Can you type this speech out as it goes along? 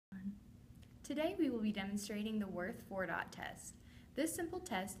Today we will be demonstrating the Worth 4-dot test. This simple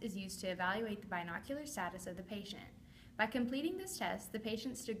test is used to evaluate the binocular status of the patient. By completing this test, the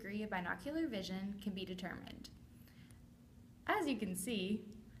patient's degree of binocular vision can be determined. As you can see,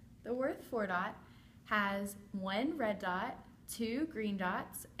 the Worth 4-dot has one red dot, two green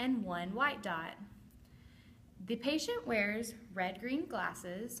dots, and one white dot. The patient wears red-green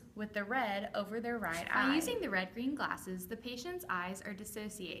glasses with the red over their right eye. By using the red-green glasses, the patient's eyes are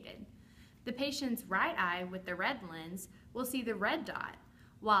dissociated. The patient's right eye with the red lens will see the red dot,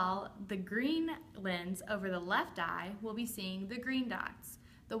 while the green lens over the left eye will be seeing the green dots.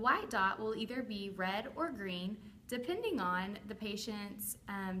 The white dot will either be red or green, depending on the patient's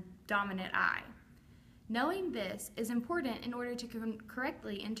dominant eye. Knowing this is important in order to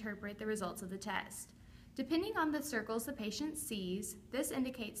correctly interpret the results of the test. Depending on the circles the patient sees, this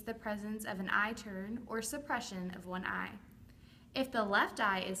indicates the presence of an eye turn or suppression of one eye. If the left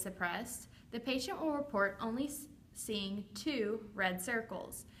eye is suppressed, the patient will report only seeing two red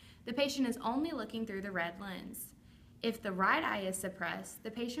circles. The patient is only looking through the red lens. If the right eye is suppressed,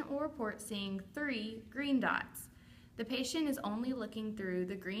 the patient will report seeing three green dots. The patient is only looking through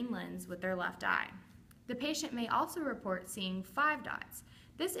the green lens with their left eye. The patient may also report seeing 5 dots.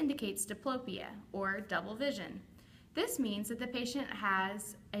 This indicates diplopia, or double vision. This means that the patient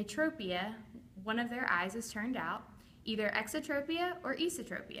has atropia, one of their eyes is turned out, either exotropia or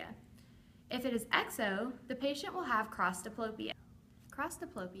esotropia. If it is exo, the patient will have cross diplopia. Cross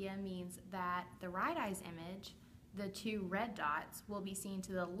diplopia means that the right eye's image, the 2 red dots, will be seen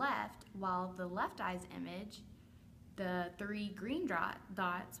to the left, while the left eye's image, the 3 green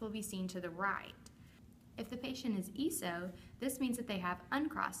dots, will be seen to the right. If the patient is ESO, this means that they have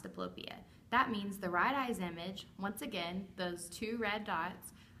uncrossed diplopia. That means the right eye's image, once again, those 2 red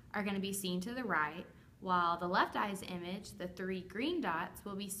dots, are going to be seen to the right, while the left eye's image, the 3 green dots,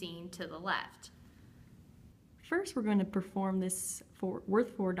 will be seen to the left. First, we're going to perform this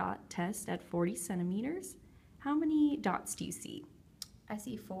Worth 4-dot test at 40 centimeters. How many dots do you see? I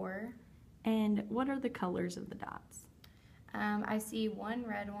see 4. And what are the colors of the dots? I see 1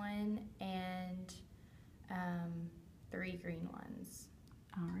 red one and 3 green ones.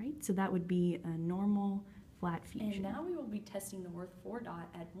 All right, so that would be a normal flat fusion. And now we will be testing the Worth 4-dot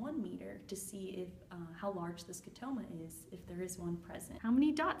at 1 meter to see if how large the scotoma is, if there is one present. How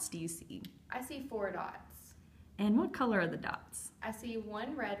many dots do you see? I see 4 dots. And what color are the dots? I see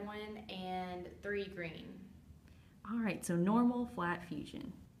 1 red one and 3 green. All right, so normal flat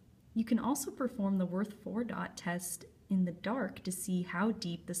fusion. You can also perform the Worth 4-dot test in the dark to see how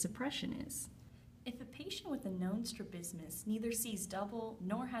deep the suppression is. If a patient with a known strabismus neither sees double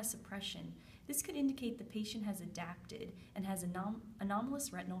nor has suppression, this could indicate the patient has adapted and has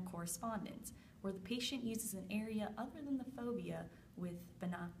anomalous retinal correspondence, where the patient uses an area other than the fovea with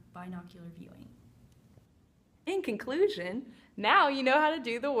binocular viewing. In conclusion, now you know how to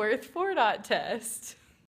do the Worth 4-dot test.